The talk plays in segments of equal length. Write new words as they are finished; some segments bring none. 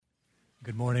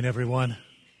Good morning, everyone.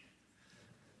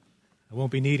 I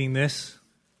won't be needing this.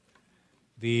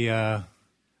 The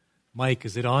mic,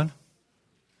 is it on?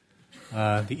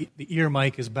 The ear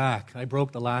mic is back. I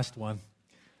broke the last one.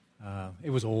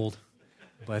 It was old,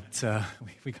 but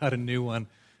we got a new one,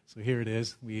 so here it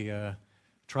is. We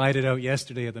tried it out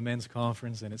yesterday at the men's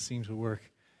conference, and it seemed to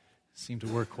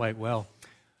work quite well.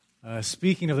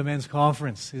 Speaking of the men's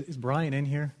conference, is Brian in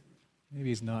here? Maybe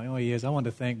he's not. Oh, he is. I want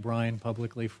to thank Brian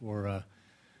publicly for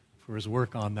his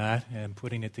work on that and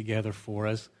putting it together for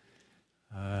us.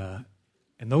 And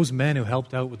those men who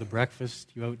helped out with the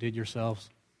breakfast, you outdid yourselves.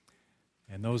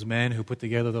 And those men who put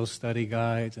together those study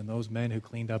guides and those men who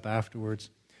cleaned up afterwards.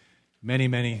 Many,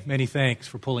 many, many thanks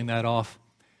for pulling that off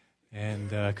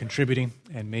and contributing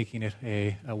and making it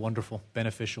a wonderful,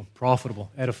 beneficial,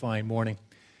 profitable, edifying morning.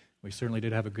 We certainly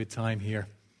did have a good time here.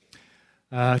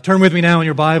 Turn with me now in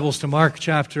your Bibles to Mark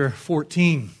chapter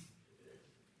 14.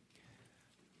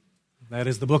 That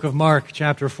is the book of Mark,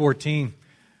 chapter 14.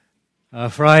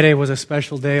 Friday was a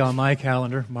special day on my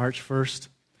calendar, March 1st.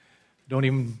 Don't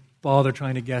even bother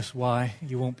trying to guess why.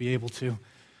 You won't be able to.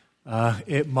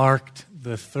 It marked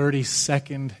the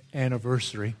 32nd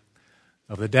anniversary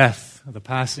of the death, of the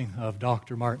passing of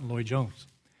Dr. Martyn Lloyd-Jones.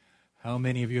 How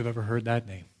many of you have ever heard that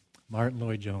name? Martyn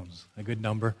Lloyd-Jones, a good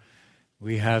number.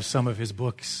 We have some of his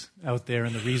books out there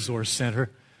in the Resource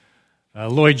Center.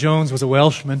 Lloyd-Jones was a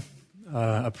Welshman,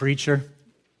 a preacher,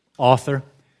 author,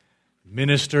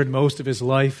 ministered most of his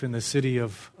life in the city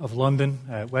of London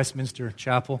at Westminster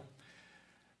Chapel,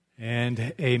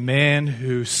 and a man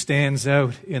who stands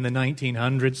out in the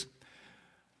 1900s,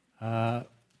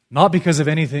 not because of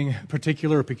anything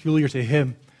particular or peculiar to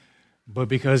him, but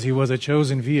because he was a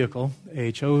chosen vehicle,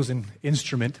 a chosen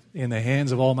instrument in the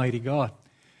hands of Almighty God.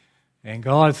 And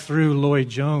God, through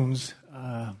Lloyd-Jones,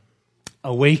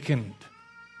 awakened,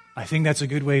 I think that's a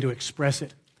good way to express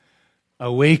it,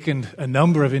 awakened a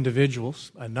number of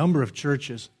individuals, a number of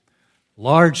churches,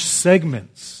 large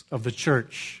segments of the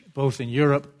church, both in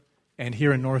Europe and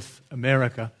here in North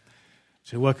America,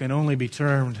 to what can only be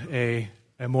termed a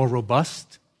more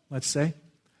robust, let's say,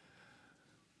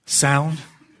 sound,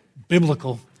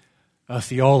 biblical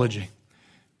theology.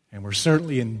 And we're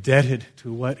certainly indebted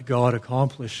to what God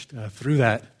accomplished through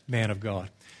that man of God.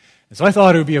 And so I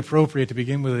thought it would be appropriate to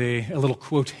begin with a little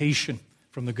quotation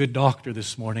from the good doctor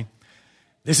this morning.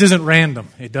 This isn't random.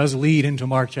 It does lead into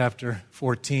Mark chapter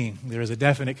 14. There is a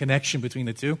definite connection between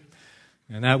the two,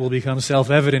 and that will become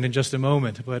self-evident in just a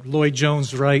moment. But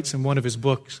Lloyd-Jones writes in one of his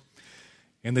books,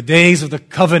 in the days of the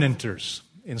Covenanters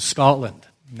in Scotland.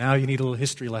 Now you need a little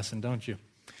history lesson, don't you?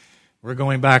 We're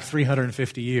going back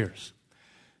 350 years.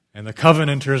 And the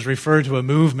Covenanters refer to a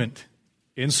movement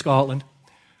in Scotland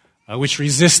which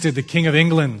resisted the King of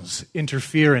England's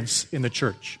interference in the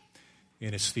church,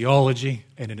 in its theology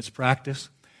and in its practice.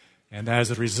 And as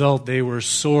a result, they were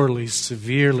sorely,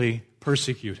 severely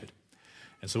persecuted.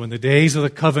 And so in the days of the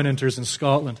Covenanters in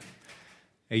Scotland,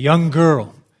 a young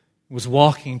girl was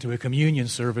walking to a communion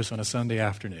service on a Sunday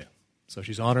afternoon. So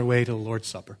she's on her way to the Lord's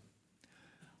Supper.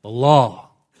 The law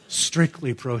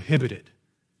strictly prohibited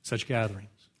such gatherings.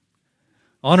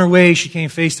 On her way, she came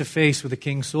face to face with the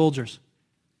king's soldiers.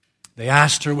 They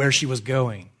asked her where she was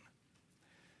going.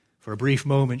 For a brief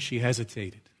moment, she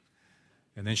hesitated,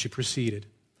 and then she proceeded.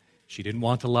 She didn't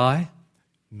want to lie,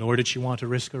 nor did she want to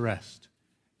risk arrest.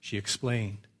 She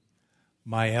explained,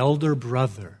 "My elder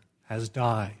brother has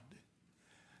died,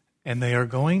 and they are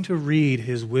going to read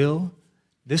his will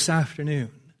this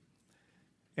afternoon,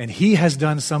 and he has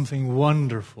done something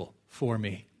wonderful for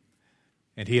me,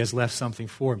 and he has left something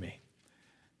for me.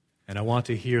 And I want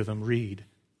to hear them read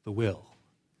the will."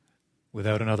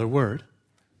 Without another word,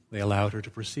 they allowed her to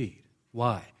proceed.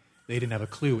 Why? They didn't have a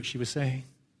clue what she was saying.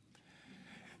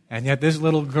 And yet this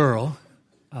little girl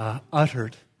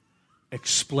uttered,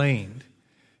 explained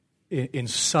in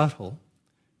subtle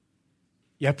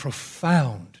yet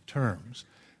profound terms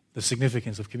the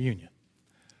significance of communion,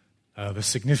 the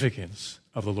significance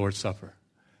of the Lord's Supper.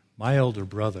 My elder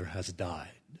brother has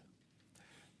died.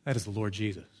 That is the Lord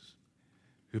Jesus,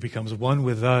 who becomes one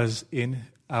with us in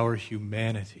our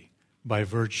humanity by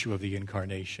virtue of the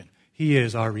incarnation. He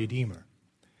is our Redeemer.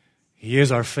 He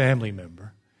is our family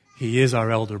member. He is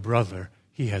our elder brother.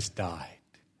 He has died.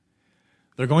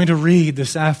 They're going to read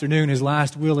this afternoon his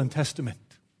last will and testament.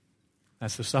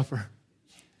 That's the supper.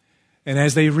 And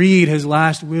as they read his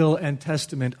last will and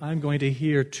testament, I'm going to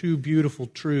hear two beautiful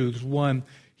truths. One,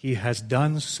 he has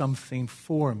done something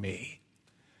for me,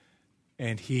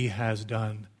 and he has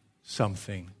done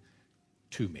something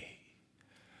to me.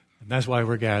 And that's why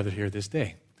we're gathered here this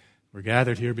day. We're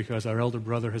gathered here because our elder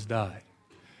brother has died.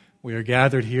 We are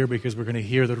gathered here because we're going to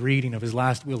hear the reading of his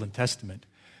last will and testament.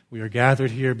 We are gathered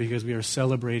here because we are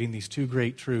celebrating these two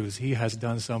great truths. He has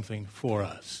done something for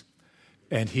us,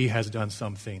 and he has done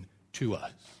something to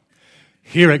us.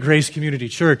 Here at Grace Community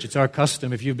Church, it's our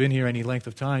custom, if you've been here any length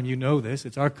of time, you know this,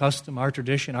 it's our custom, our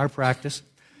tradition, our practice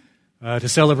to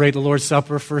celebrate the Lord's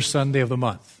Supper first Sunday of the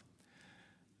month.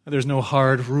 There's no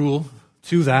hard rule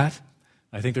to that.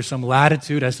 I think there's some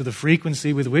latitude as to the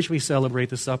frequency with which we celebrate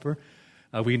the supper.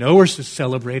 We know we're to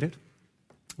celebrate it.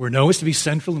 We know it's to be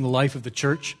central in the life of the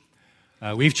church.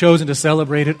 We've chosen to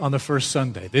celebrate it on the first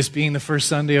Sunday. This being the first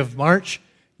Sunday of March,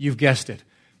 you've guessed it.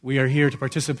 We are here to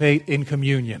participate in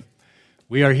communion.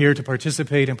 We are here to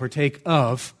participate and partake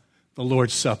of the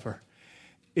Lord's Supper.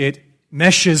 It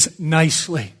meshes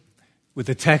nicely with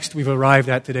the text we've arrived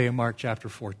at today in Mark chapter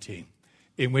 14,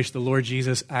 in which the Lord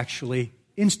Jesus actually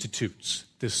institutes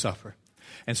this supper.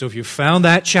 And so if you found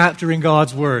that chapter in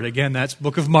God's Word, again, that's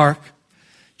book of Mark,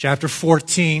 chapter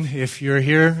 14. If you're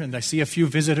here, and I see a few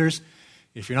visitors,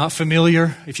 if you're not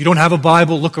familiar, if you don't have a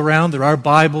Bible, look around. There are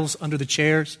Bibles under the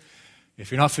chairs. If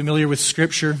you're not familiar with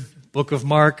Scripture, book of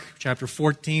Mark, chapter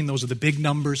 14, those are the big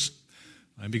numbers.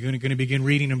 I'm going to begin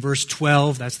reading in verse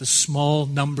 12. That's the small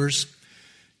numbers.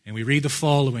 And we read the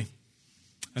following.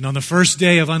 And on the first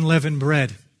day of unleavened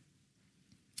bread,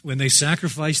 when they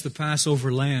sacrificed the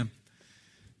Passover lamb,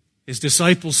 his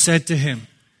disciples said to him,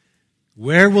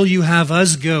 "Where will you have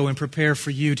us go and prepare for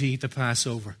you to eat the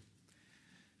Passover?"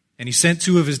 And he sent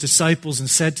two of his disciples and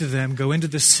said to them, "Go into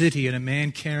the city, and a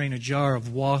man carrying a jar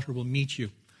of water will meet you.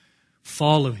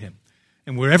 Follow him.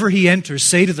 And wherever he enters,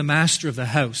 say to the master of the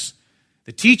house,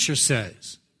 'The teacher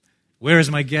says, where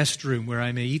is my guest room where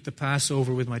I may eat the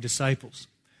Passover with my disciples?'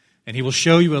 And he will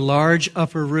show you a large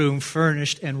upper room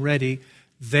furnished and ready.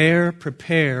 There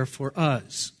prepare for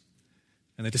us."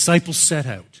 And the disciples set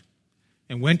out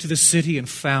and went to the city and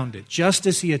found it, just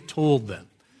as he had told them.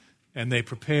 And they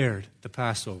prepared the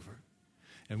Passover.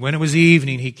 And when it was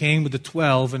evening, he came with the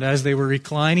 12, and as they were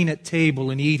reclining at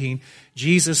table and eating,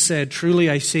 Jesus said,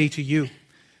 "Truly I say to you,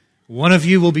 one of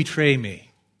you will betray me,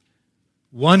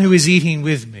 one who is eating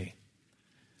with me."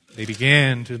 They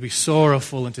began to be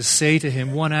sorrowful and to say to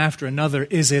him one after another,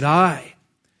 "Is it I?"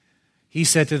 He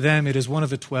said to them, "It is one of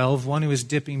the 12, one who is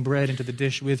dipping bread into the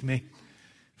dish with me.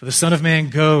 For the Son of Man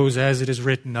goes as it is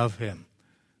written of him.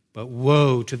 But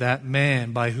woe to that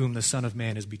man by whom the Son of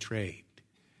Man is betrayed.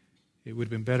 It would have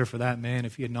been better for that man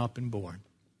if he had not been born."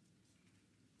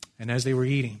 And as they were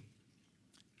eating,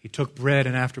 he took bread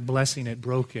and after blessing it,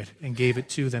 broke it and gave it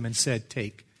to them and said,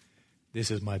 "Take, this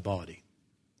is my body."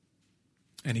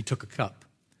 And he took a cup.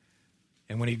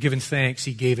 And when he had given thanks,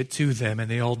 he gave it to them, and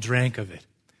they all drank of it.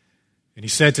 And he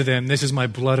said to them, "This is my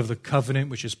blood of the covenant,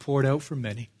 which is poured out for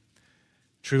many.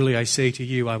 Truly I say to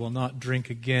you, I will not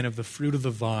drink again of the fruit of the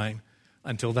vine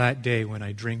until that day when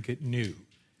I drink it new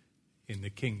in the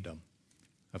kingdom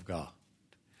of God."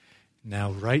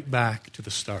 Now right back to the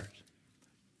start.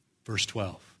 Verse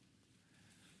 12.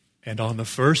 And on the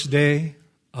first day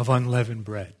of unleavened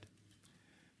bread,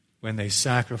 when they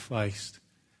sacrificed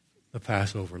the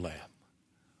Passover lamb.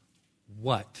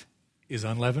 What is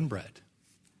unleavened bread?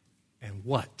 And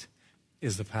what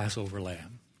is the Passover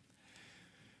lamb?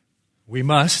 We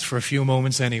must, for a few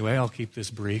moments anyway, I'll keep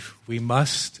this brief, we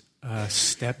must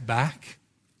step back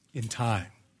in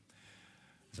time.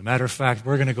 As a matter of fact,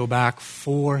 we're going to go back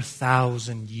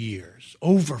 4,000 years,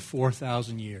 over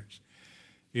 4,000 years.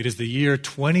 It is the year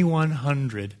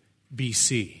 2100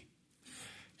 BC.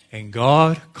 And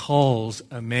God calls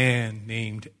a man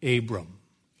named Abram.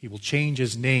 He will change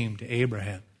his name to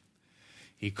Abraham.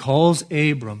 He calls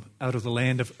Abram out of the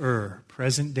land of Ur,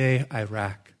 present-day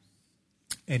Iraq.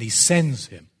 And he sends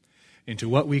him into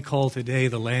what we call today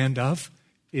the land of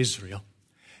Israel.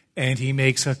 And he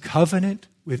makes a covenant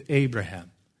with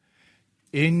Abraham.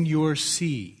 In your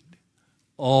seed,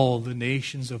 all the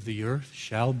nations of the earth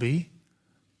shall be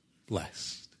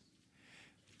blessed.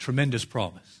 Tremendous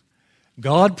promise.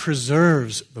 God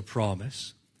preserves the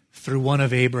promise through one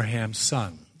of Abraham's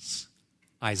sons,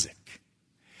 Isaac.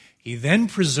 He then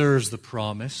preserves the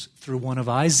promise through one of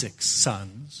Isaac's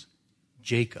sons,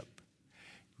 Jacob.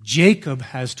 Jacob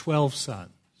has 12 sons.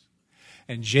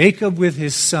 And Jacob with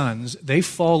his sons, they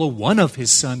follow one of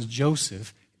his sons,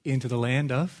 Joseph, into the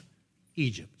land of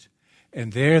Egypt.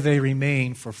 And there they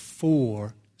remain for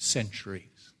 4 centuries.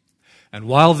 And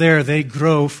while there, they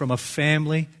grow from a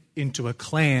family into a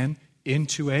clan,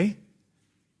 into a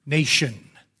nation.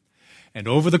 And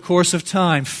over the course of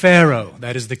time, Pharaoh,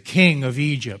 that is the king of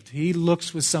Egypt, he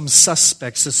looks with some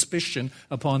suspicion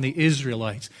upon the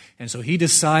Israelites. And so he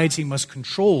decides he must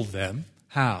control them.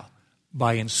 How?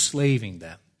 By enslaving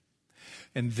them.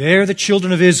 And there the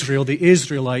children of Israel, the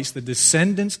Israelites, the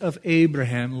descendants of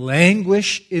Abraham,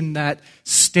 languish in that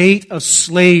state of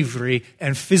slavery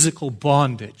and physical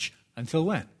bondage. Until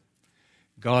when?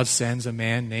 God sends a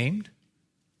man named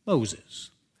Moses.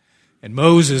 And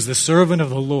Moses, the servant of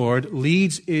the Lord,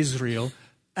 leads Israel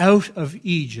out of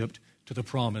Egypt to the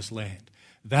promised land.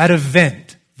 That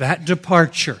event, that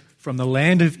departure from the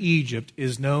land of Egypt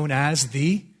is known as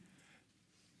the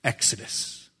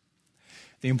Exodus.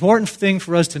 The important thing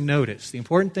for us to notice, the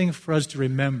important thing for us to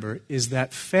remember is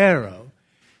that Pharaoh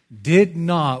did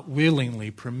not willingly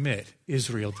permit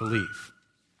Israel to leave.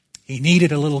 He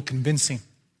needed a little convincing.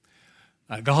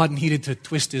 God needed to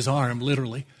twist his arm,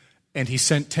 literally, and he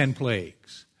sent 10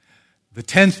 plagues. The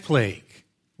 10th plague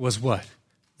was what?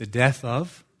 The death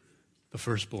of the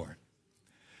firstborn.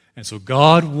 And so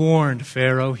God warned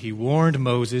Pharaoh, he warned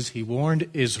Moses, he warned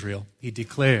Israel, he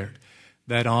declared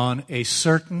that on a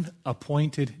certain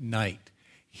appointed night,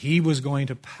 he was going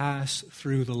to pass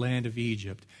through the land of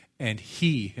Egypt, and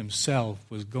he himself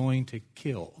was going to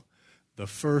kill the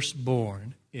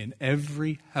firstborn in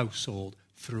every household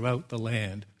throughout the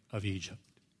land of Egypt.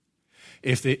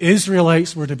 If the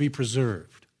Israelites were to be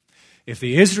preserved, if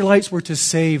the Israelites were to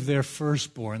save their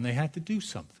firstborn, they had to do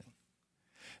something.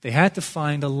 They had to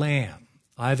find a lamb,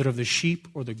 either of the sheep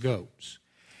or the goats.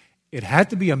 It had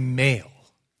to be a male.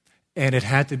 And it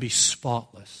had to be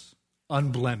spotless,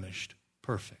 unblemished,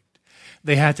 perfect.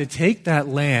 They had to take that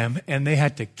lamb and they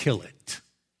had to kill it.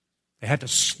 They had to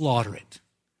slaughter it.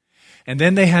 And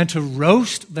then they had to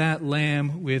roast that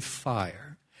lamb with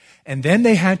fire. And then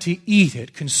they had to eat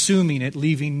it, consuming it,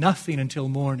 leaving nothing until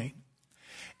morning.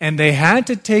 And they had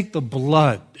to take the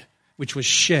blood which was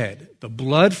shed, the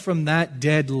blood from that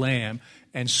dead lamb,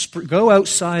 and go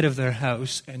outside of their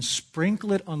house and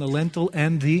sprinkle it on the lintel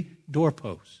and the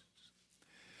doorposts.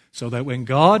 So that when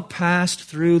God passed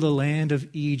through the land of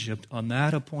Egypt on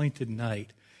that appointed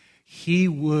night, he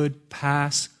would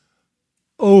pass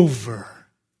over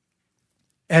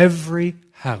every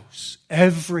house,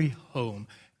 every home,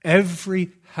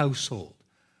 every household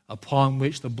upon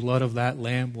which the blood of that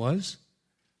lamb was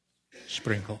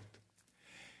sprinkled.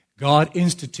 God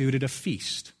instituted a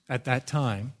feast at that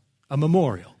time, a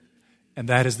memorial, and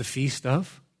that is the Feast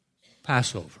of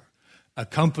Passover,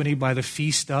 accompanied by the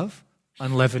Feast of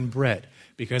Unleavened bread.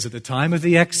 Because at the time of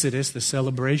the Exodus, the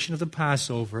celebration of the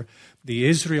Passover, the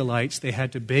Israelites, they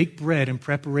had to bake bread in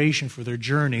preparation for their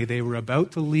journey. They were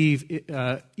about to leave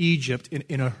Egypt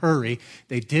in a hurry.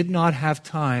 They did not have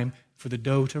time for the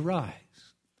dough to rise.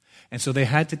 And so they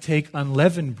had to take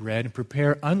unleavened bread and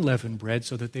prepare unleavened bread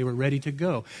so that they were ready to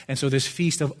go. And so this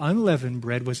Feast of Unleavened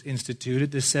Bread was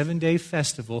instituted, the 7-day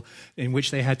festival in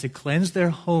which they had to cleanse their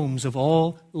homes of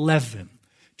all leaven,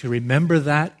 to remember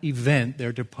that event,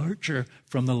 their departure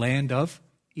from the land of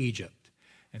Egypt.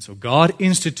 And so God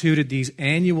instituted these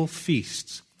annual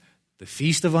feasts, the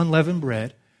Feast of Unleavened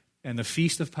Bread and the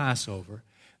Feast of Passover.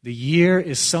 The year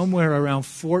is somewhere around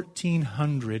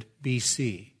 1400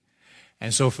 BC.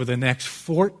 And so for the next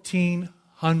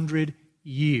 1400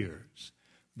 years,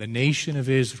 the nation of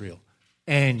Israel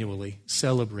annually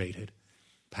celebrated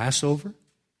Passover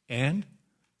and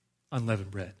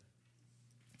unleavened bread.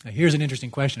 Now, here's an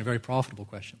interesting question, a very profitable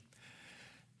question.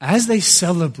 As they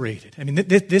celebrated,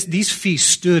 these feasts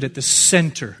stood at the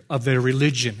center of their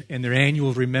religion and their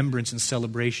annual remembrance and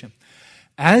celebration.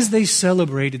 As they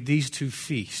celebrated these two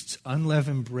feasts,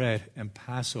 unleavened bread and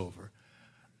Passover,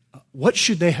 what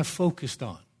should they have focused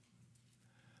on?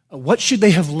 What should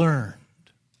they have learned?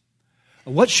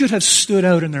 What should have stood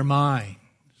out in their mind?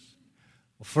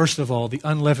 Well, first of all, the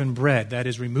unleavened bread, that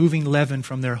is removing leaven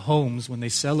from their homes when they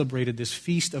celebrated this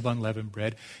feast of unleavened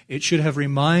bread, it should have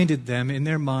reminded them in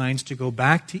their minds to go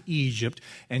back to Egypt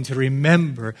and to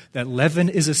remember that leaven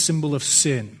is a symbol of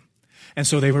sin. And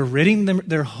so they were ridding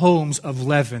their homes of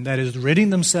leaven, that is, ridding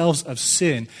themselves of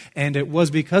sin. And it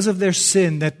was because of their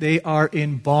sin that they are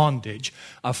in bondage,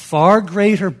 a far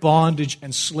greater bondage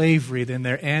and slavery than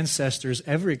their ancestors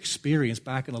ever experienced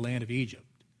back in the land of Egypt.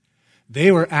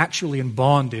 They were actually in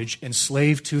bondage,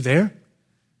 enslaved to their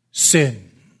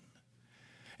sin.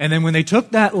 And then when they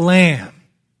took that lamb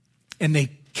and they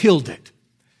killed it,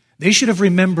 they should have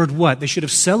remembered what? They should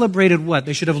have celebrated what?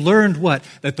 They should have learned what?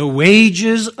 That the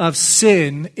wages of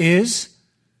sin is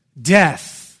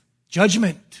death,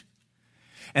 judgment.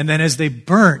 And then as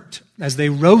they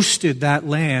roasted that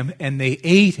lamb and they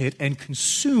ate it and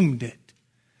consumed it,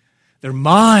 their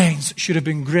minds should have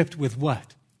been gripped with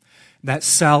what? That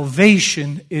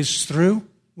salvation is through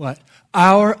what?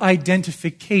 Our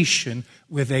identification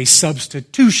with a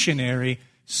substitutionary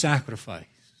sacrifice.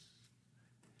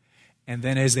 And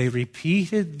then as they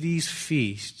repeated these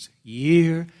feasts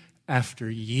year after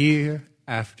year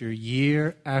after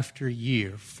year after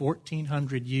year,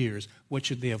 1,400 years, what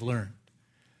should they have learned?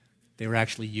 They were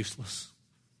actually useless.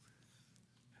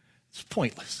 It's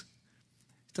pointless.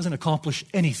 It doesn't accomplish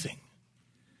anything.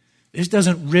 This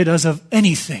doesn't rid us of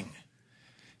anything.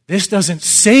 This doesn't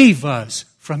save us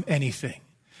from anything.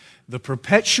 The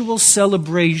perpetual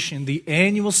celebration, the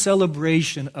annual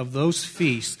celebration of those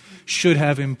feasts should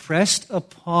have impressed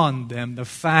upon them the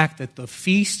fact that the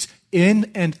feasts in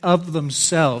and of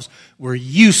themselves were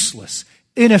useless,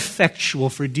 ineffectual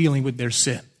for dealing with their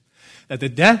sin. That the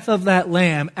death of that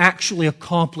lamb actually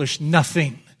accomplished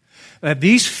nothing. That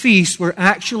these feasts were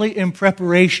actually in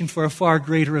preparation for a far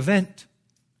greater event.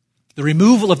 The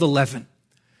removal of the leaven,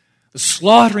 the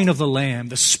slaughtering of the lamb,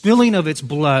 the spilling of its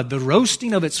blood, the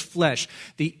roasting of its flesh,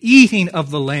 the eating of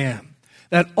the lamb,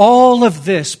 that all of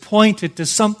this pointed to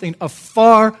something of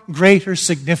far greater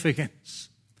significance.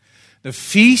 The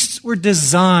feasts were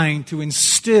designed to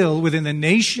instill within the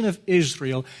nation of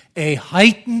Israel a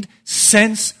heightened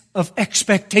sense of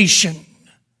expectation.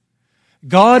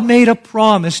 God made a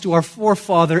promise to our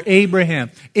forefather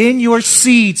Abraham, in your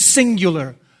seed,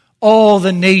 singular, all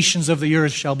the nations of the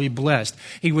earth shall be blessed.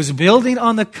 He was building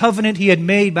on the covenant he had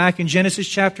made back in Genesis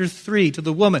chapter 3 to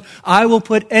the woman. I will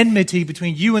put enmity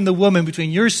between you and the woman,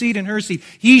 between your seed and her seed.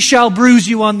 He shall bruise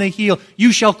you on the heel.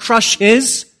 You shall crush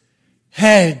his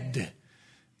head.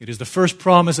 It is the first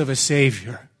promise of a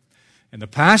Savior. And the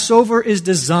Passover is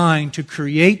designed to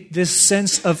create this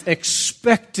sense of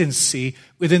expectancy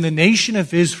within the nation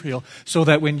of Israel, so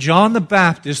that when John the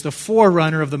Baptist, the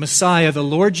forerunner of the Messiah, the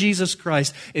Lord Jesus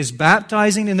Christ, is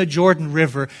baptizing in the Jordan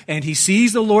River and he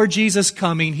sees the Lord Jesus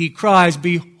coming, he cries,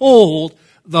 "Behold,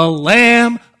 the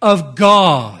Lamb of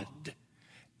God."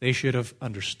 They should have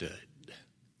understood.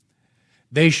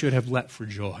 They should have leapt for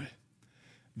joy.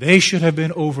 They should have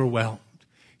been overwhelmed.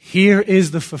 Here is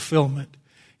the fulfillment.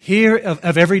 Here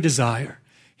of every desire.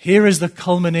 Here is the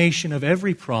culmination of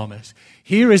every promise.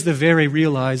 Here is the very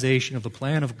realization of the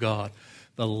plan of God.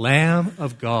 The Lamb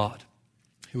of God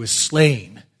who is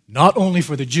slain not only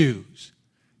for the Jews.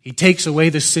 He takes away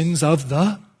the sins of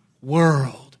the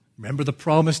world. Remember the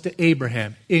promise to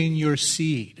Abraham, in your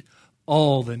seed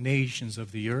all the nations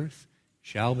of the earth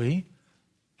shall be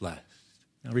blessed.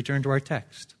 Now return to our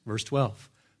text, verse 12.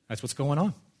 That's what's going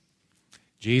on.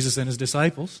 Jesus and his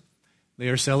disciples, they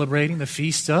are celebrating the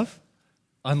feasts of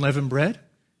unleavened bread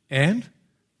and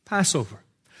Passover.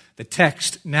 The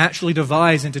text naturally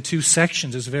divides into two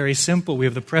sections. It's very simple. We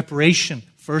have the preparation,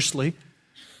 firstly,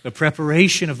 the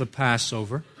preparation of the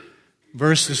Passover,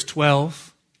 verses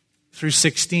 12 through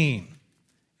 16.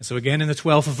 And so again in the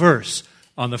 12th verse,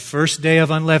 on the first day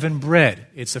of unleavened bread,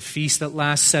 it's a feast that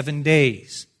lasts 7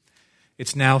 days.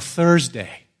 It's now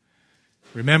Thursday.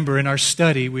 Remember, in our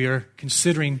study, we are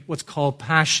considering what's called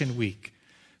Passion Week,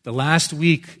 the last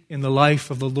week in the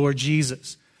life of the Lord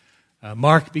Jesus.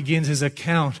 Mark begins his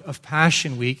account of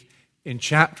Passion Week in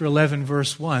chapter 11,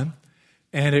 verse 1,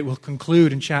 and it will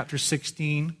conclude in chapter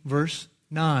 16, verse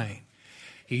 9.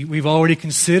 We've already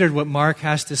considered what Mark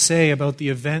has to say about the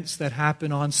events that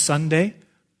happen on Sunday,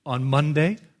 on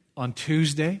Monday, on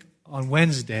Tuesday, on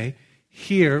Wednesday.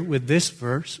 Here, with this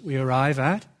verse, we arrive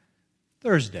at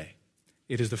Thursday.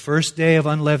 It is the first day of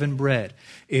unleavened bread.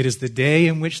 It is the day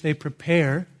in which they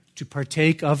prepare to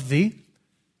partake of the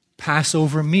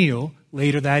Passover meal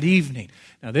later that evening.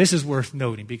 Now, this is worth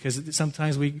noting because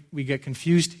sometimes we get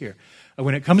confused here.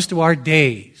 When it comes to our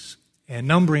days and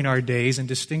numbering our days and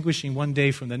distinguishing one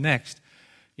day from the next,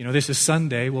 this is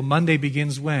Sunday. Well, Monday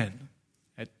begins when?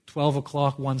 At 12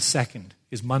 o'clock, 1 second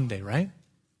is Monday, right?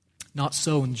 Not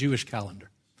so in the Jewish calendar.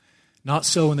 Not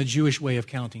so in the Jewish way of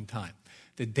counting time.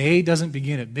 The day doesn't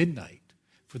begin at midnight.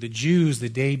 For the Jews, the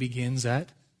day begins at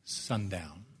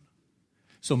sundown.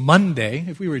 So Monday,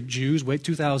 if we were Jews,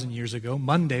 2,000 years ago,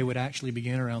 Monday would actually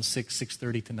begin around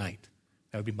 6:30 tonight.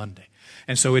 That would be Monday.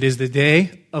 And so it is the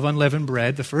day of unleavened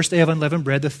bread, the first day of unleavened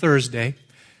bread, the Thursday,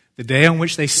 the day on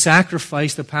which they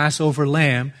sacrifice the Passover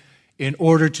lamb in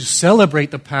order to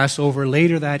celebrate the Passover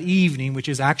later that evening, which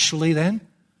is actually then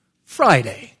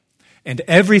Friday. And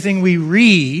everything we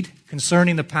read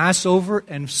concerning the Passover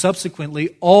and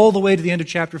subsequently all the way to the end of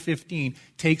chapter 15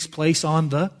 takes place on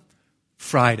the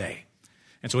Friday.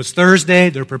 And so it's Thursday,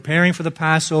 they're preparing for the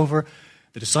Passover.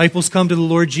 The disciples come to the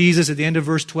Lord Jesus at the end of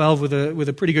verse 12 with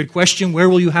a pretty good question. Where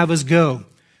will you have us go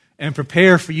and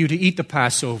prepare for you to eat the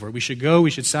Passover? We should go, we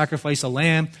should sacrifice a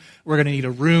lamb. We're going to need a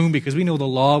room because we know the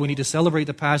law. We need to celebrate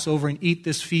the Passover and eat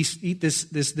this feast, eat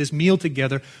this meal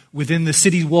together within the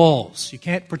city walls. You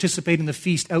can't participate in the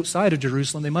feast outside of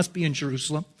Jerusalem. They must be in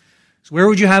Jerusalem. So where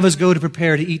would you have us go to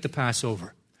prepare to eat the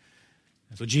Passover?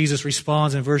 And so Jesus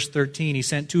responds in verse 13. He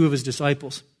sent 2 of his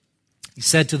disciples. He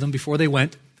said to them before they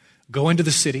went, "Go into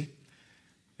the city,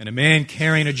 and a man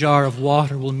carrying a jar of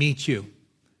water will meet you."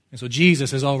 And so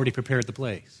Jesus has already prepared the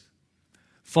place.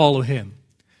 "Follow him.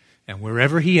 And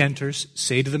wherever he enters,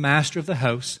 say to the master of the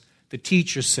house, 'The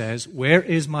teacher says, where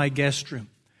is my guest room,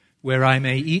 where I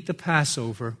may eat the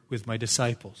Passover with my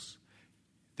disciples?'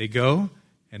 They go,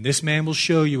 and this man will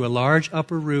show you a large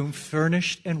upper room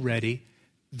furnished and ready.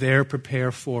 There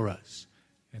prepare for us."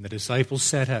 And the disciples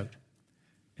set out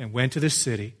and went to the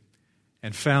city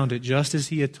and found it just as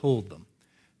he had told them.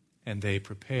 And they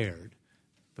prepared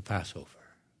the Passover.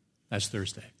 That's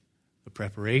Thursday. The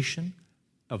preparation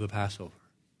of the Passover.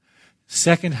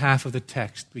 Second half of the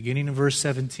text, beginning in verse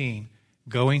 17,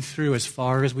 going through as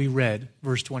far as we read,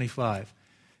 verse 25.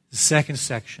 The second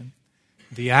section,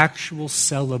 the actual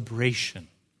celebration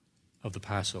of the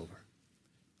Passover.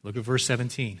 Look at verse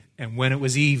 17. "And when it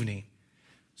was evening,"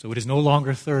 so it is no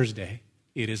longer Thursday,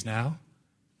 it is now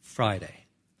Friday,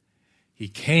 "he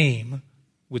came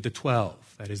with the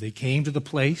 12. That is, they came to the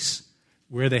place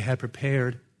where they had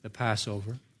prepared the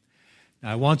Passover.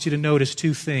 Now, I want you to notice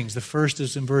 2 things. The first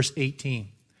is in verse 18.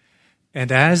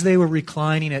 "And as they were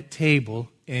reclining at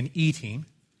table and eating,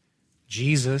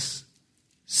 Jesus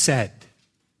said."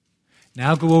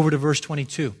 Now go over to verse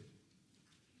 22.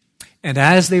 "And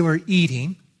as they were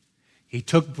eating, he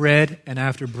took bread, and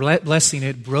after blessing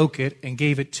it, broke it, and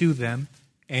gave it to them,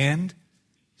 and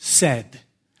said."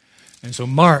 And so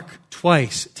Mark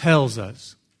twice tells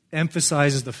us,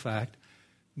 emphasizes the fact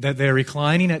that they're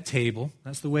reclining at table.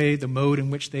 That's the mode in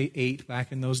which they ate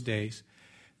back in those days.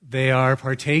 They are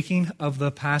partaking of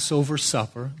the Passover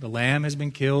supper. The lamb has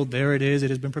been killed. There it is. It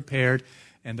has been prepared.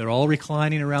 And they're all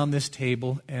reclining around this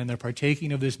table, and they're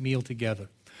partaking of this meal together.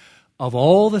 Of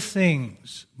all the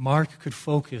things Mark could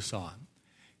focus on,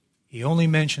 he only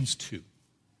mentions 2.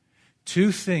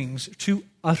 2 things, 2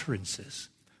 utterances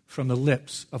from the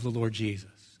lips of the Lord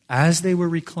Jesus. As they were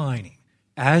reclining,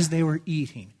 as they were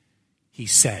eating, he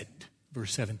said,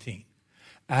 verse 17.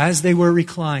 As they were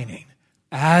reclining,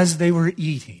 as they were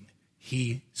eating,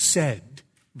 he said,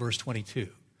 verse 22.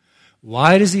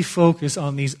 Why does he focus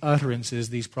on these utterances,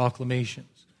 these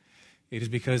proclamations? It is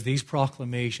because these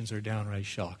proclamations are downright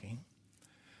shocking.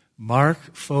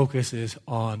 Mark focuses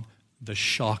on the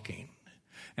shocking.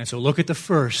 And so look at the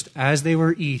first. As they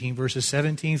were eating, verses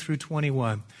 17 through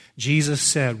 21, Jesus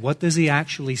said, what does he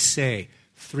actually say?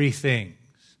 3 things.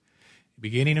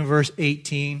 Beginning in verse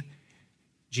 18,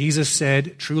 Jesus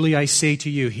said, "Truly I say to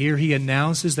you," here he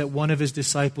announces that one of his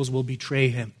disciples will betray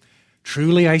him.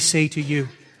 "Truly I say to you,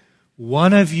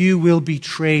 one of you will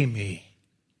betray me,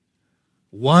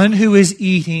 one who is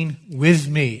eating with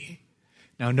me."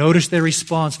 Now notice their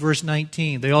response, verse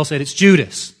 19. They all said, "It's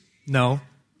Judas." No.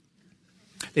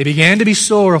 They began to be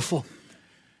sorrowful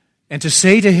and to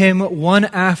say to him one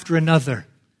after another,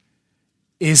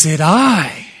 "Is it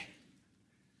I?"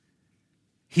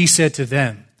 He said to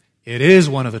them, "It is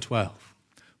one of the 12,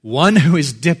 one who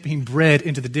is dipping bread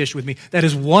into the dish with me." That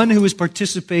is, one who is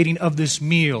participating of this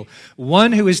meal.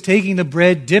 One who is taking the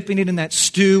bread, dipping it in that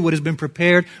stew, what has been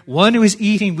prepared. One who is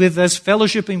eating with us,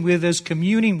 fellowshipping with us,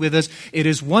 communing with us. It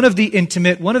is one of the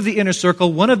intimate, one of the inner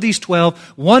circle, one of these 12,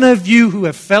 one of you who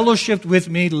have fellowshipped with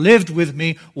me, lived with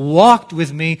me, walked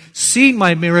with me, seen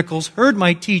my miracles, heard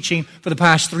my teaching for the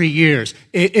past 3 years.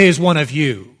 It is one of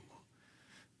you.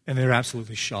 And they're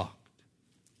absolutely shocked.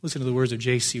 Listen to the words of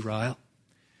J.C. Ryle.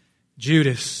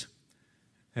 Judas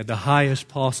had the highest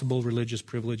possible religious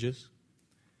privileges.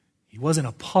 He was an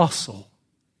apostle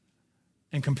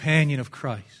and companion of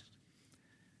Christ.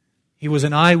 He was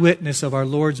an eyewitness of our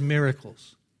Lord's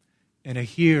miracles and a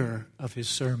hearer of his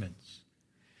sermons.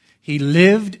 He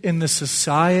lived in the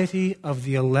society of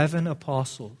the 11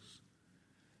 apostles,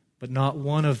 but not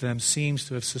one of them seems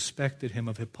to have suspected him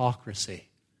of hypocrisy.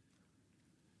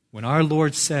 When our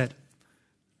Lord said,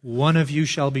 "One of you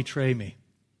shall betray me,"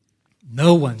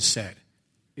 no one said,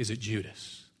 "Is it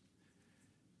Judas?"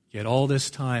 Yet all this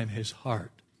time his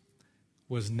heart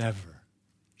was never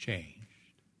changed.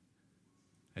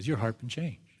 Has your heart been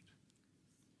changed?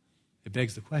 It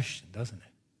begs the question, doesn't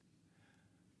it?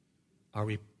 Are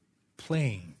we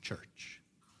playing church?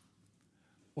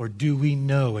 Or do we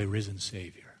know a risen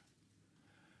Savior?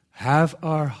 Have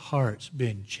our hearts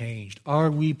been changed? Are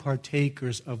we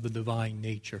partakers of the divine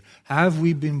nature? Have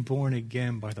we been born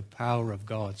again by the power of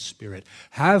God's Spirit?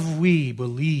 Have we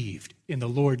believed in the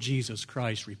Lord Jesus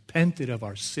Christ, repented of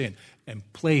our sin,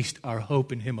 and placed our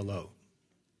hope in Him alone?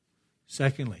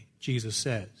 Secondly, Jesus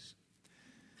says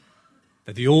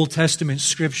that the Old Testament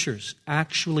scriptures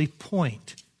actually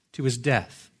point to His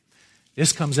death.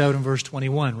 This comes out in verse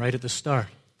 21, right at the start.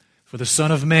 For the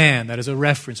Son of Man, that is a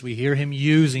reference. We hear him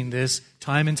using this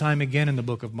time and time again in the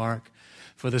book of Mark.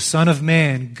 For the Son of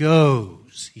Man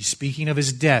goes. He's speaking of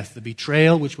his death, the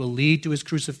betrayal which will lead to his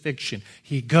crucifixion.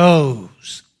 He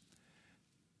goes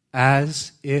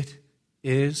as it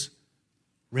is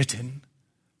written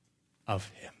of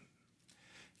him.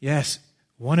 Yes,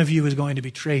 one of you is going to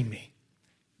betray me.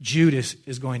 Judas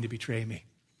is going to betray me.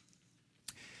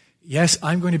 Yes,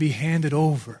 I'm going to be handed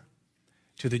over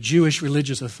to the Jewish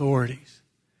religious authorities.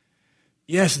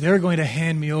 Yes, they're going to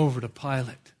hand me over to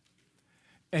Pilate.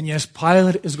 And yes,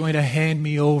 Pilate is going to hand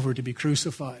me over to be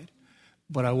crucified.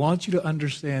 But I want you to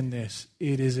understand this.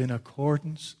 It is in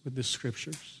accordance with the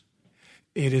Scriptures.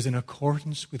 It is in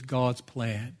accordance with God's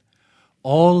plan.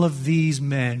 All of these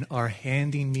men are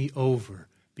handing me over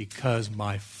because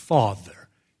my Father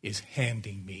is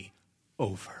handing me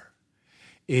over.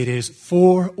 It is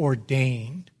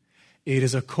foreordained. It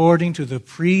is according to the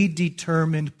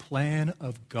predetermined plan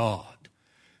of God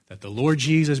that the Lord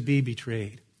Jesus be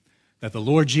betrayed, that the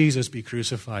Lord Jesus be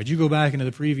crucified. You go back into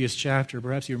the previous chapter,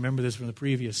 perhaps you remember this from the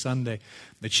previous Sunday.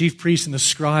 The chief priests and the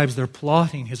scribes, they're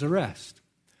plotting his arrest.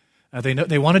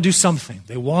 They want to do something.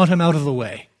 They want him out of the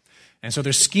way. And so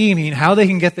they're scheming how they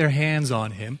can get their hands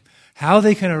on him, how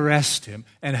they can arrest him,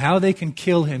 and how they can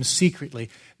kill him secretly.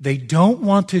 They don't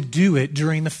want to do it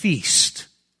during the feast,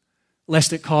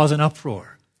 lest it cause an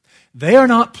uproar. They are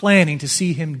not planning to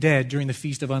see him dead during the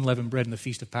Feast of Unleavened Bread and the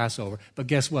Feast of Passover. But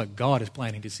guess what? God is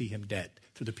planning to see him dead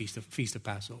through the Feast of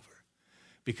Passover.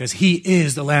 Because he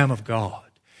is the Lamb of God.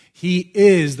 He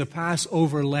is the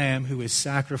Passover lamb who is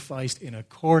sacrificed in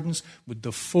accordance with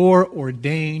the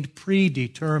foreordained,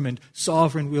 predetermined,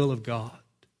 sovereign will of God.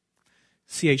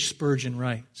 C.H. Spurgeon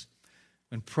writes,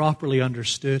 when properly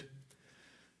understood,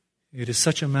 it is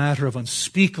such a matter of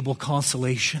unspeakable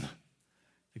consolation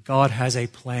that God has a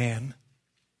plan.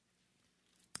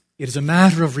 It is a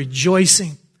matter of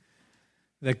rejoicing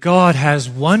that God has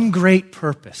one great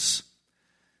purpose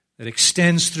that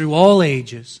extends through all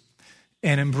ages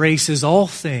and embraces all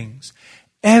things.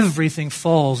 Everything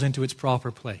falls into its proper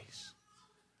place.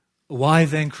 Why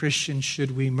then, Christians,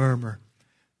 should we murmur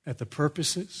at the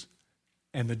purposes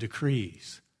and the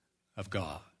decrees of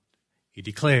God? He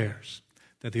declares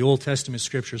that the Old Testament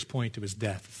scriptures point to his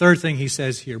death. The third thing he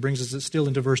says here brings us still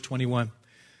into verse 21.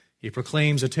 He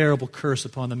proclaims a terrible curse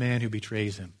upon the man who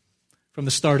betrays him. From the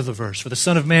start of the verse, for the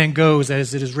Son of Man goes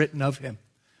as it is written of him.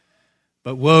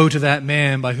 But woe to that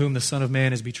man by whom the Son of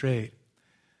Man is betrayed.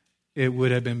 It would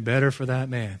have been better for that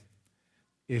man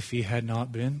if he had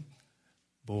not been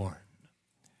born.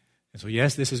 And so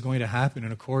yes, this is going to happen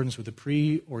in accordance with the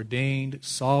preordained,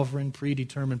 sovereign,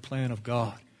 predetermined plan of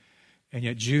God. And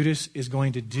yet Judas is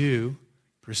going to do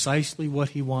precisely what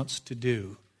he wants to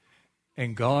do.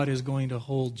 And God is going to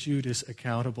hold Judas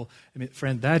accountable. I mean,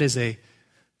 friend, that is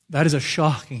a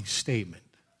shocking statement.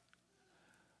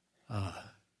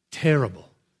 Terrible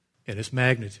in its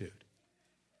magnitude.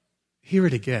 Hear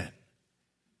it again.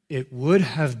 It would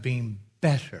have been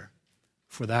better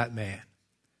for that man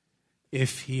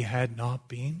if he had not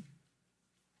been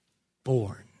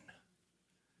born.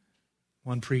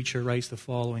 One preacher writes the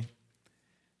following: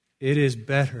 it is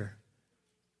better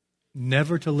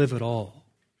never to live at all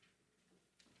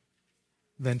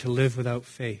than to live without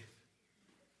faith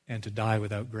and to die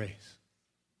without grace.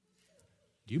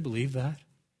 Do you believe that?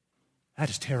 That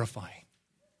is terrifying.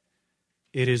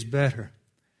 It is better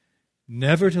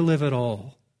never to live at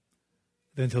all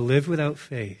than to live without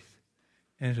faith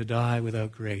and to die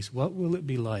without grace. What will it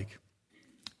be like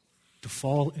to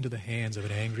fall into the hands of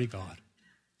an angry God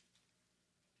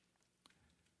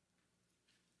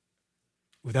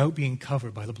without being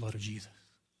covered by the blood of Jesus?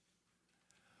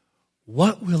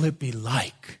 What will it be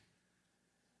like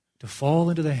to fall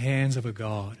into the hands of a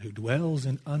God who dwells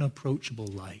in unapproachable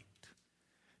light,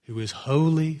 who is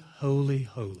holy, holy,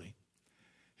 holy,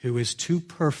 who is too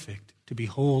perfect to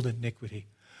behold iniquity?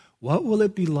 What will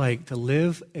it be like to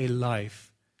live a life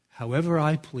however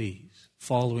I please,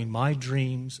 following my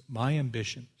dreams, my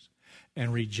ambitions,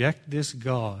 and reject this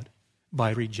God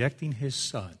by rejecting his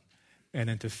Son, and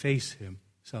then to face him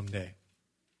someday?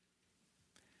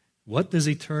 What does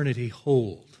eternity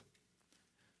hold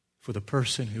for the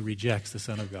person who rejects the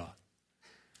Son of God,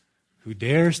 who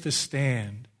dares to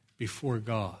stand before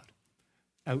God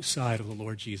outside of the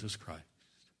Lord Jesus Christ?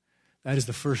 That is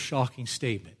the first shocking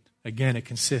statement. Again, it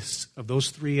consists of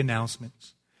those three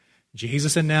announcements.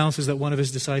 Jesus announces that one of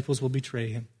his disciples will betray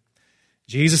him.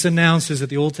 Jesus announces that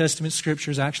the Old Testament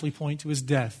scriptures actually point to his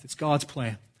death. It's God's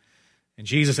plan. And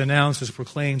Jesus announces,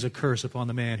 proclaims a curse upon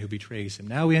the man who betrays him.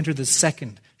 Now we enter the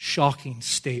second shocking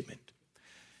statement.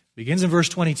 Begins in verse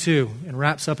 22 and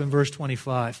wraps up in verse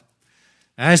 25.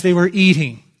 As they were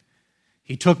eating,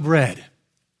 he took bread.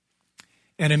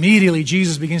 And immediately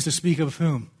Jesus begins to speak of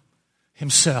whom?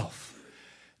 Himself.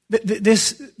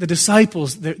 The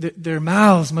disciples, their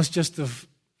mouths must just have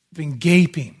been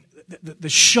gaping. The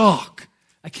shock.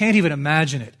 I can't even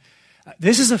imagine it.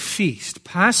 This is a feast.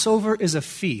 Passover is a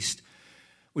feast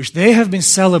which they have been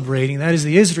celebrating, that is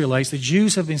the Israelites, the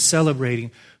Jews have been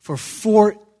celebrating for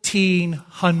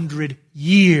 1,400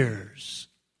 years.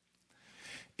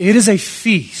 It is a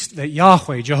feast that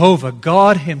Yahweh, Jehovah,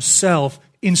 God Himself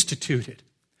instituted.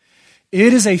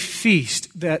 It is a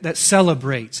feast that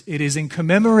celebrates. It is in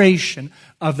commemoration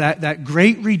of that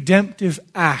great redemptive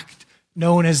act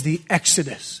known as the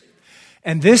Exodus.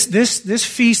 And this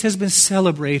feast has been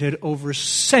celebrated over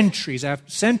centuries after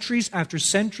centuries after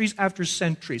centuries after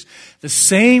centuries. The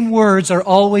same words are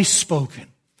always spoken.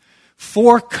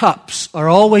 4 cups are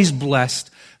always blessed.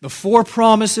 The 4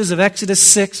 promises of Exodus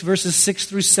 6, verses 6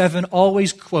 through 7,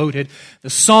 always quoted.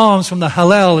 The Psalms from the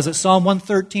Hallel, is it Psalm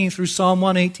 113 through Psalm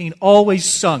 118, always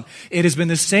sung. It has been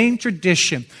the same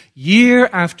tradition, year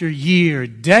after year,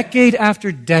 decade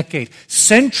after decade,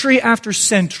 century after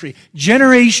century,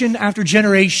 generation after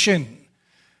generation.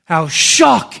 How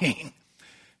shocking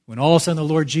when all of a sudden the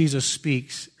Lord Jesus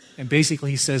speaks, and basically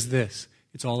He says this,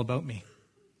 it's all about me.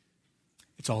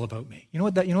 It's all about me. You know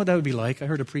what that would be like? I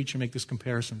heard a preacher make this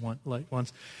comparison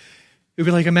once. It would be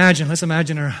like, let's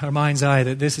imagine our mind's eye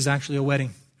that this is actually a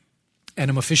wedding. And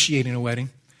I'm officiating a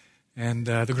wedding. And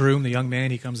the groom, the young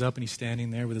man, he comes up and he's standing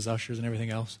there with his ushers and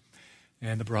everything else.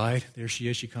 And the bride, there she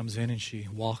is. She comes in and she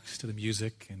walks to the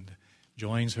music and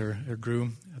joins her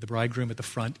groom, the bridegroom at the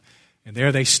front. And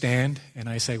there they stand. And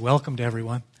I say, welcome to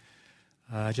everyone.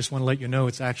 I just want to let you know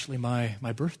it's actually my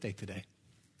birthday today.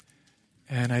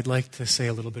 And I'd like to say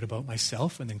a little bit about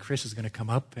myself, and then Chris is going to come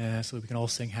up so that we can all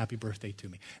sing happy birthday to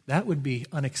me. That would be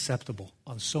unacceptable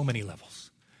on so many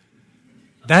levels.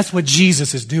 That's what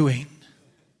Jesus is doing.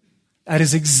 That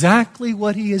is exactly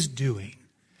what He is doing.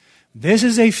 This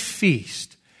is a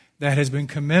feast that has been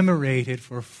commemorated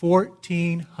for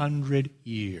 1,400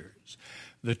 years.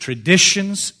 The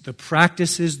traditions, the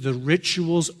practices, the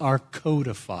rituals are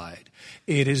codified.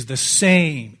 It is the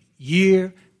same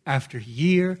year after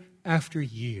year after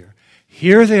year.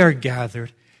 Here they are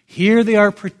gathered. Here they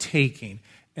are partaking.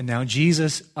 And now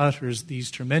Jesus utters these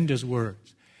tremendous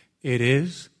words. It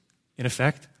is, in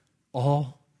effect,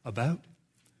 all about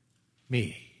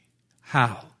me.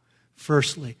 How?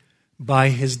 Firstly, by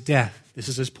His death. This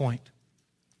is His point.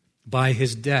 By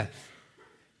His death,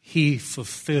 He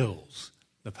fulfills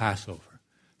the Passover.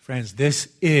 Friends, this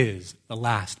is the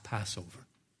last Passover.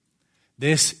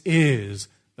 This is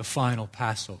the final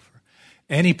Passover.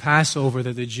 Any Passover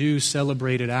that the Jews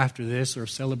celebrated after this or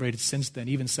celebrated since then,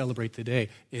 even celebrate today,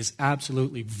 is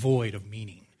absolutely void of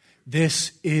meaning.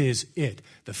 This is it.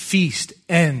 The feast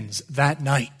ends that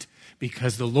night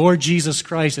because the Lord Jesus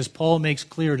Christ, as Paul makes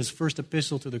clear in his first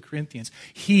epistle to the Corinthians,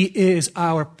 He is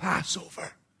our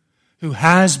Passover who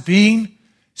has been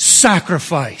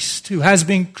sacrificed, who has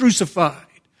been crucified.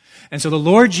 And so the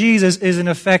Lord Jesus is in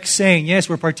effect saying, yes,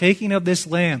 we're partaking of this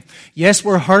lamb. Yes,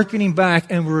 we're hearkening back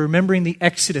and we're remembering the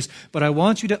Exodus. But I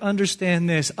want you to understand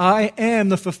this. I am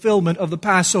the fulfillment of the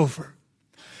Passover.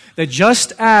 That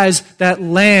just as that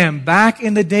lamb back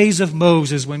in the days of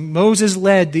Moses, when Moses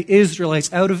led the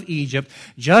Israelites out of Egypt,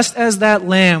 just as that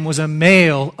lamb was a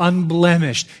male,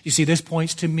 unblemished. You see, this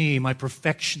points to me, my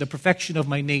perfection, the perfection of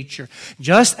my nature.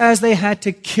 Just as they had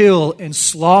to kill and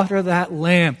slaughter that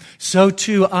lamb, so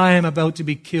too I am about to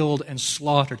be killed and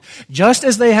slaughtered. Just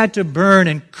as they had to burn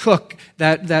and cook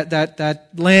that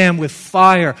lamb with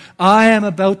fire, I am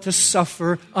about to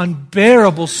suffer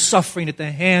unbearable suffering at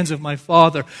the hands of my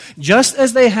Father. Just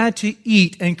as they had to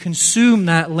eat and consume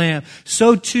that lamb,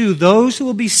 so too those who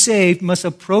will be saved must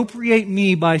appropriate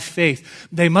me by faith.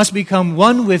 They must become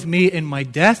one with me in my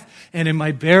death and in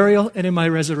my burial and in my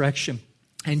resurrection.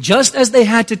 And just as they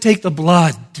had to take the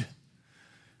blood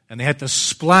and they had to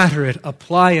splatter it,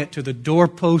 apply it to the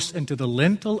doorposts and to the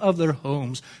lintel of their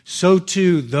homes, so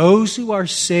too those who are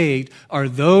saved are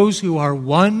those who are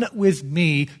one with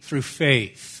me through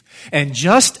faith. And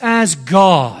just as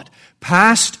God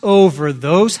passed over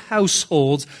those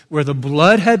households where the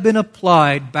blood had been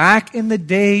applied back in the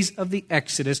days of the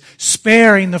Exodus,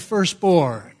 sparing the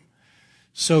firstborn,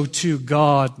 so too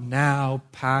God now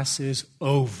passes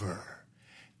over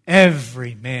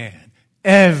every man,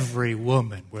 every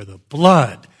woman where the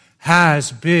blood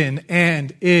has been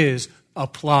and is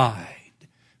applied.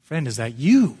 Friend, is that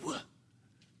you?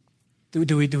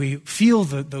 Do we feel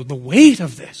the weight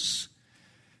of this?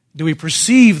 Do we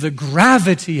perceive the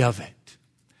gravity of it?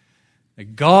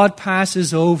 That God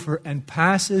passes over and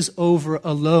passes over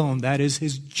alone. That is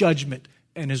his judgment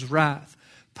and his wrath.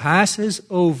 Passes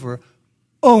over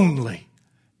only,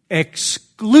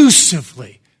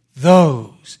 exclusively,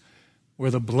 those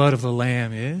where the blood of the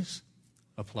Lamb is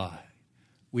applied.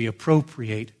 We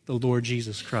appropriate the Lord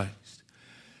Jesus Christ.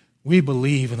 We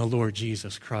believe in the Lord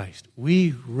Jesus Christ.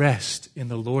 We rest in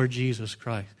the Lord Jesus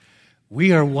Christ.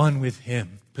 We are one with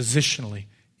him positionally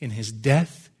in his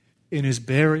death, in his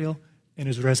burial, in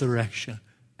his resurrection.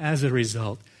 As a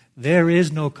result, there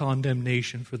is no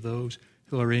condemnation for those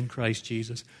who are in Christ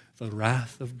Jesus. The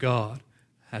wrath of God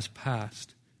has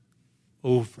passed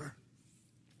over.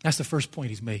 That's the first point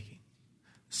he's making.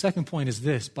 The second point is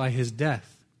this: by his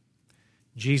death,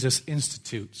 Jesus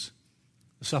institutes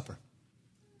the supper.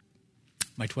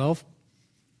 My 12,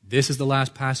 this is the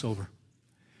last Passover,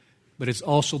 but it's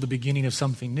also the beginning of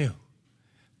something new.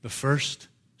 The first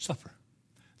supper,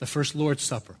 the first Lord's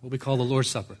Supper, what we call the Lord's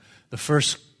Supper, the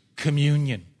first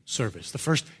communion service, the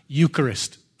first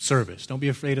Eucharist service. Don't be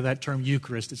afraid of that term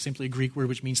Eucharist. It's simply a Greek word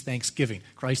which means thanksgiving.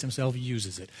 Christ himself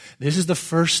uses it. This is the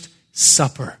first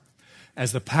supper.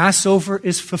 As the Passover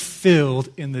is fulfilled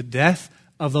in the death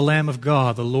of the Lamb of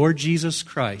God, the Lord Jesus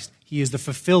Christ, he is the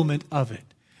fulfillment of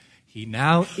it. He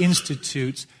now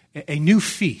institutes a new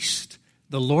feast,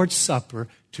 the Lord's Supper,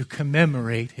 to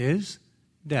commemorate his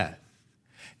death.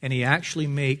 And he actually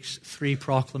makes three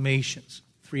proclamations,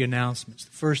 three announcements.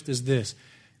 The first is this,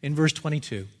 in verse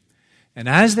 22. And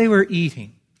as they were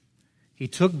eating, he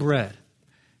took bread,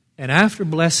 and after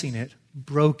blessing it,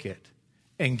 broke it,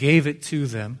 and gave it to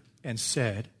them, and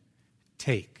said,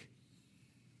 "Take,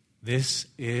 this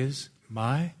is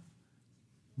my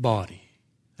body."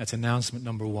 That's announcement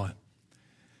number one.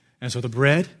 And so the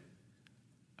bread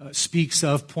speaks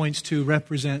of, points to,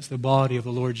 represents the body of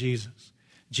the Lord Jesus.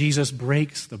 Jesus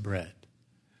breaks the bread.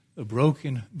 The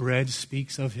broken bread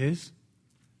speaks of his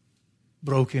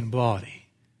broken body.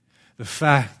 The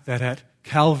fact that at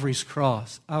Calvary's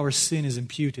cross, our sin is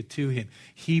imputed to him.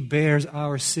 He bears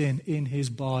our sin in his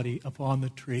body upon the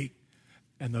tree,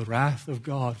 and the wrath of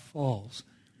God falls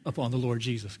upon the Lord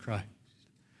Jesus Christ.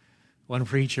 One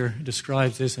preacher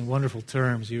describes this in wonderful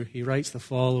terms. He writes the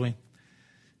following: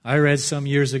 I read some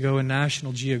years ago in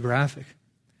National Geographic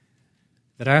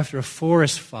that after a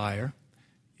forest fire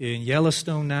in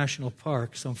Yellowstone National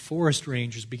Park, some forest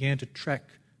rangers began to trek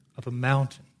up a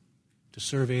mountain to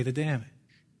survey the damage.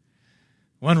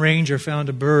 One ranger found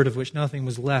a bird of which nothing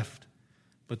was left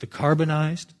but the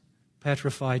carbonized,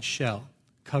 petrified shell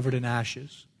covered in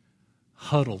ashes,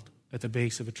 huddled at the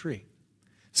base of a tree.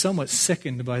 Somewhat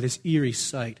sickened by this eerie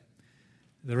sight,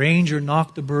 the ranger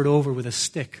knocked the bird over with a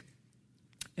stick,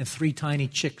 and 3 tiny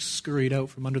chicks scurried out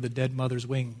from under the dead mother's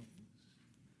wings.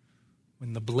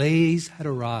 When the blaze had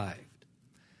arrived,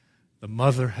 the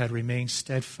mother had remained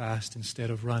steadfast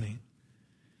instead of running.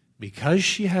 Because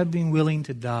she had been willing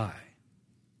to die,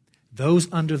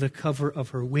 those under the cover of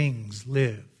her wings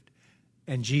lived.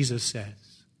 And Jesus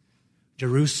says,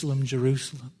 "Jerusalem,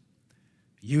 Jerusalem,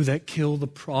 you that kill the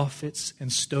prophets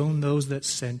and stone those that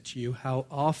sent you, how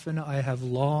often I have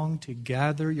longed to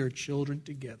gather your children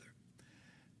together,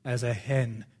 as a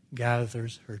hen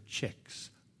gathers her chicks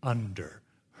under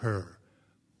her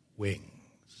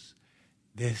wings.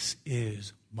 This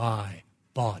is my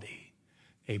body,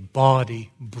 a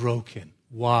body broken."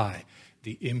 Why?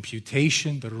 The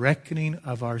imputation, the reckoning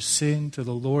of our sin to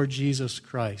the Lord Jesus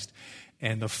Christ,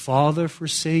 and the Father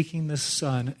forsaking the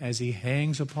Son as he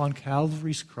hangs upon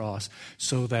Calvary's cross,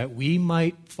 so that we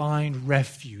might find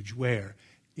refuge where?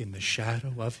 In the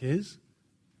shadow of his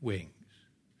wings.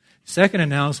 Second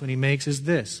announcement he makes is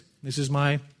this: "This is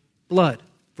my blood."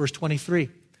 Verse 23.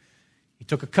 He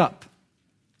took a cup.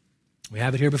 We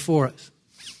have it here before us.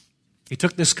 He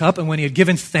took this cup, and when he had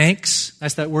given thanks,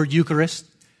 that's that word Eucharist,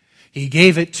 he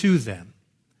gave it to them,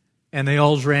 and they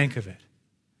all drank of it.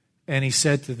 And he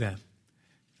said to them,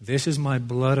 "This is my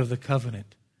blood of the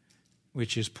covenant,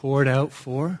 which is poured out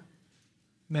for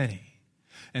many."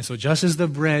 And so just as the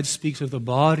bread speaks of the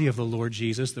body of the Lord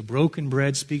Jesus, the broken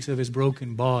bread speaks of his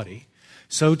broken body,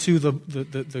 so too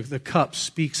the cup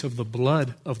speaks of the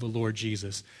blood of the Lord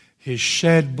Jesus, his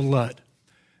shed blood,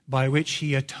 by which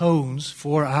he atones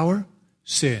for our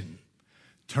sin,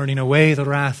 turning away the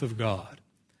wrath of God,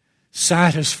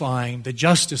 satisfying the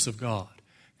justice of God,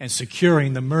 and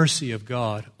securing the mercy of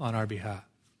God on our behalf.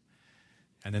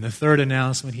 And then the third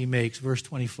announcement he makes, verse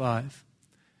 25,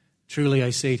 "Truly I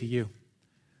say to you,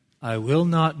 I will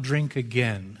not drink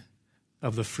again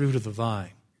of the fruit of the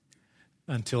vine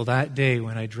until that day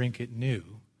when I drink it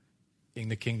new in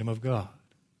the kingdom of God."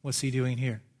 What's he doing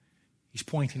here? He's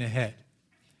pointing ahead.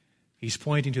 He's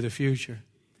pointing to the future.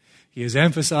 He is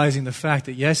emphasizing the fact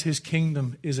that, yes, his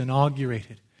kingdom is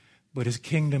inaugurated, but his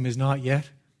kingdom is not yet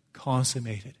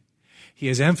consummated. He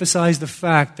has emphasized the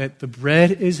fact that the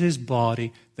bread is his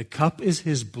body, the cup is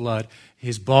his blood.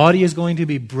 His body is going to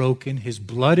be broken, his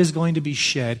blood is going to be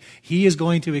shed. He is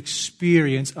going to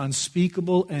experience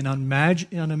unspeakable and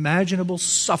unimaginable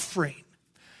suffering.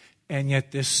 And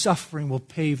yet this suffering will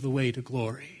pave the way to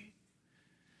glory.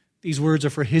 These words are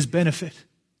for his benefit.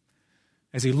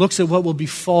 As he looks at what will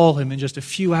befall him in just a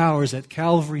few hours at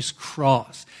Calvary's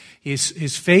cross,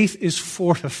 his faith is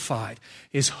fortified.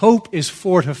 His hope is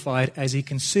fortified as he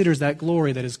considers that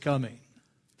glory that is coming.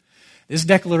 This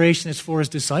declaration is for his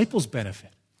disciples'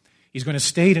 benefit. He's going to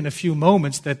state in a few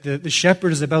moments that the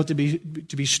shepherd is about to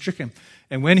be stricken.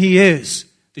 And when he is,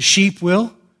 the sheep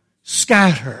will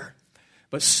scatter.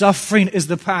 But suffering is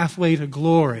the pathway to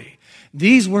glory.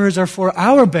 These words are for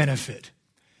our benefit.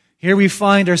 Here we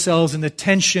find ourselves in the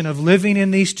tension of living in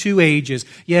these two ages.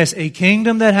 Yes, a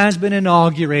kingdom that has been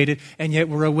inaugurated, and yet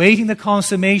we're awaiting the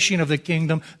consummation of the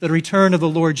kingdom, the return of the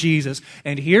Lord Jesus.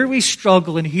 And here we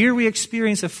struggle, and here we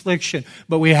experience affliction,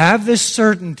 but we have this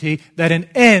certainty that an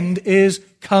end is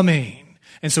coming.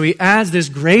 And so he adds this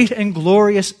great and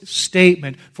glorious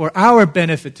statement for our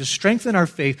benefit to strengthen our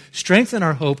faith, strengthen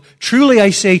our hope. Truly I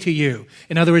say to you.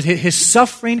 In other words, his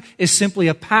suffering is simply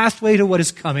a pathway to what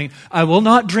is coming. I will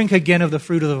not drink again of the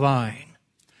fruit of the vine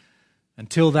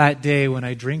until that day when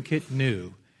I drink it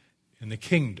new in the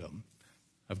kingdom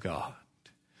of God.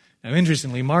 Now,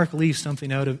 interestingly, Mark leaves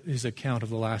something out of his account of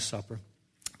the Last Supper,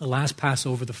 the last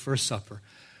Passover, the first supper.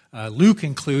 Luke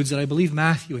includes it. I believe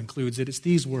Matthew includes it. It's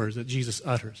these words that Jesus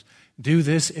utters. Do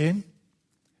this in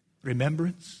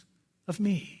remembrance of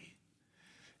me.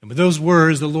 And with those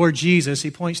words, the Lord Jesus, he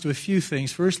points to a few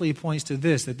things. Firstly, he points to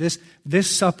this, that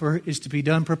this supper is to be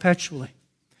done perpetually.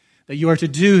 That you are to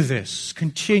do this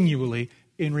continually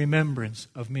in remembrance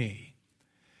of me.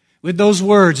 With those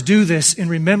words, do this in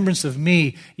remembrance of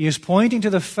me, he is pointing to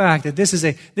the fact that this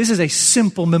is a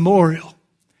simple memorial.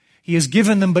 He has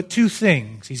given them but two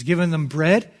things. He's given them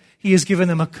bread. He has given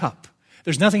them a cup.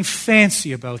 There's nothing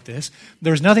fancy about this.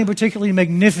 There's nothing particularly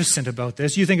magnificent about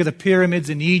this. You think of the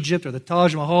pyramids in Egypt or the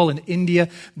Taj Mahal in India,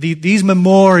 these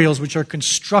memorials which are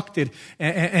constructed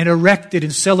and erected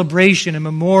in celebration and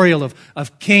memorial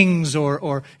of kings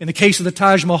or in the case of the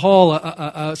Taj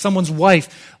Mahal, someone's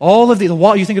wife. All of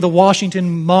you think of the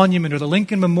Washington Monument or the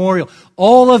Lincoln Memorial,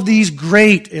 all of these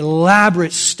great,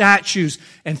 elaborate statues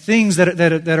and things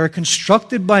that are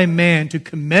constructed by man to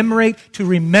commemorate, to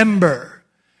remember.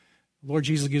 Lord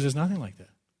Jesus gives us nothing like that.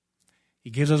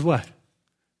 He gives us what?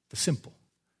 The simple.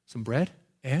 Some bread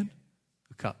and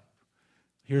a cup.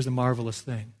 Here's the marvelous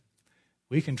thing.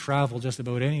 We can travel just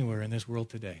about anywhere in this world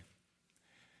today.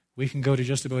 We can go to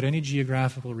just about any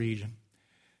geographical region.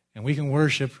 And we can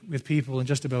worship with people in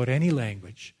just about any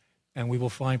language. And we will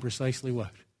find precisely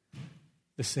what?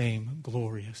 The same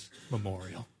glorious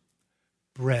memorial.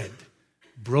 Bread.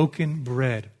 Broken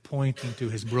bread pointing to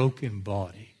his broken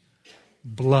body.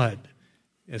 Blood,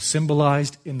 as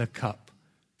symbolized in the cup,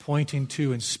 pointing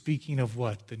to and speaking of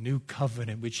what? The new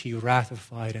covenant which he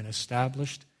ratified and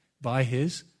established by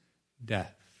his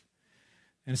death.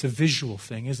 And it's a visual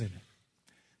thing, isn't it?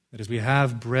 That as we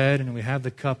have bread and we have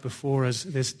the cup before us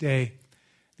this day,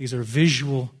 these are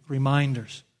visual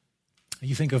reminders.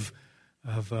 You think of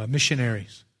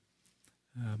missionaries.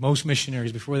 Most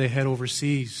missionaries, before they head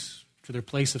overseas to their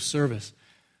place of service,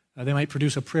 they might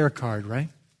produce a prayer card, right?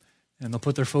 And they'll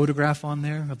put their photograph on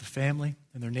there of the family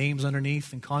and their names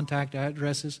underneath and contact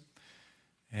addresses.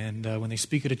 And when they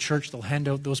speak at a church, they'll hand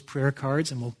out those prayer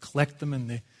cards and we'll collect them in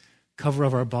the cover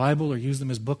of our Bible or use them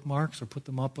as bookmarks or put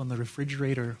them up on the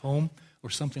refrigerator at home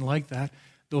or something like that.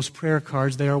 Those prayer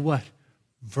cards, they are what?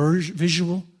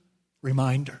 Visual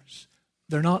reminders.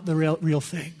 They're not the real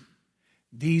thing.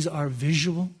 These are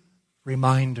visual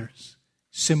reminders,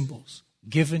 symbols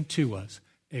given to us,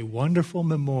 a wonderful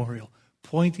memorial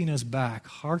pointing us back,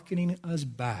 hearkening us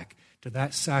back to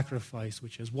that sacrifice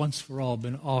which has once for all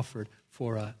been offered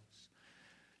for us.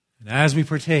 And as we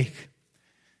partake,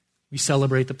 we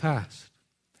celebrate the past.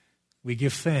 We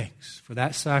give thanks for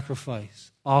that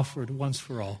sacrifice offered once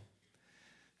for all.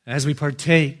 As we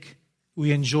partake,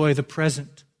 we enjoy the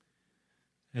present.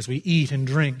 As we eat and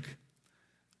drink,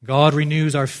 God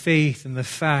renews our faith in the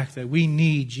fact that we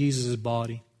need Jesus'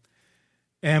 body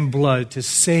and blood to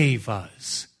save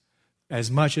us as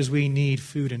much as we need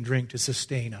food and drink to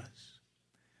sustain us.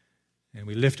 And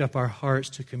we lift up our hearts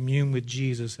to commune with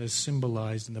Jesus as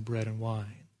symbolized in the bread and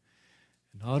wine.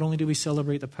 And not only do we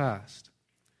celebrate the past,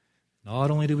 not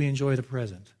only do we enjoy the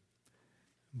present,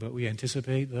 but we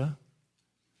anticipate the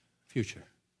future.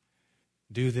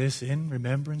 Do this in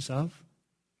remembrance of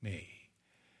me.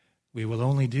 We will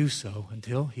only do so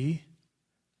until he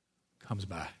comes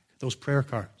back. Those prayer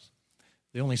cards,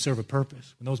 they only serve a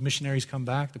purpose. When those missionaries come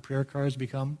back, the prayer cards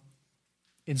become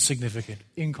insignificant,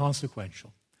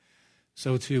 inconsequential.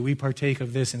 So too, we partake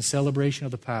of this in celebration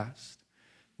of the past,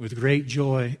 with great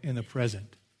joy in the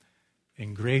present,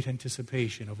 in great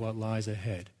anticipation of what lies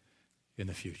ahead in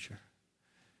the future.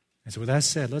 And so with that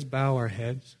said, let's bow our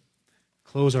heads,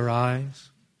 close our eyes,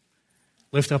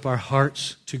 lift up our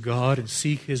hearts to God and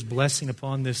seek his blessing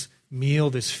upon this meal,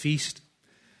 this feast,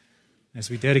 as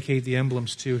we dedicate the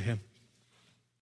emblems to him.